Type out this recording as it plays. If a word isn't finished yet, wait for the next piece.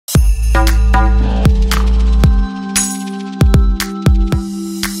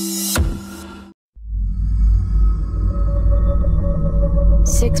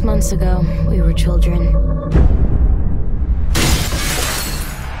months ago, we were children.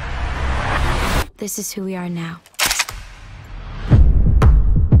 This is who we are now.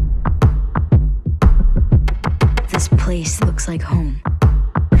 This place looks like home.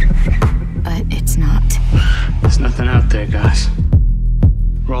 But it's not. There's nothing out there, guys.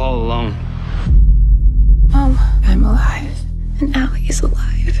 We're all alone. Mom, I'm alive. And Allie is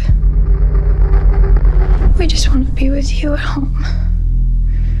alive. We just want to be with you at home.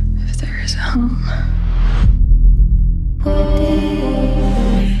 If there is a home.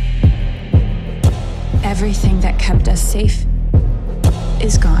 Everything that kept us safe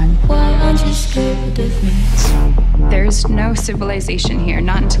is gone. Why aren't you scared of me? There's no civilization here,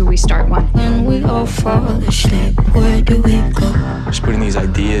 not until we start one. When we all fall asleep, where do we go? Just putting these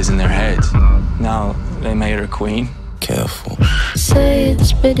ideas in their heads. Now they made her queen. Careful. Say it,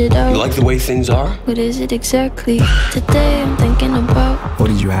 spit it out. You like the way things are? What is it exactly? Today I'm thinking about What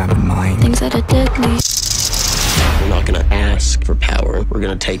did you have in mind? things that are deadly. We're not gonna ask for power. We're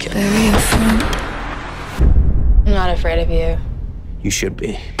gonna take it. Bury a friend. I'm not afraid of you. You should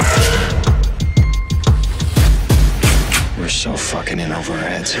be. We're so fucking in over our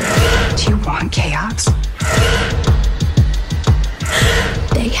heads. Do you want chaos?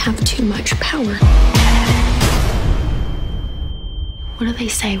 They have too much power. What do they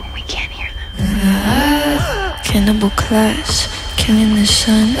say when we can't hear them? Cannibal class, killing the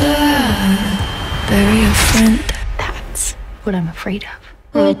sun. Bury a friend. That's what I'm afraid of.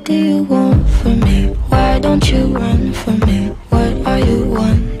 What do you want from me? Why don't you run from me? What are you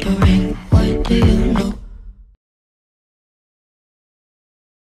wondering? What do you know?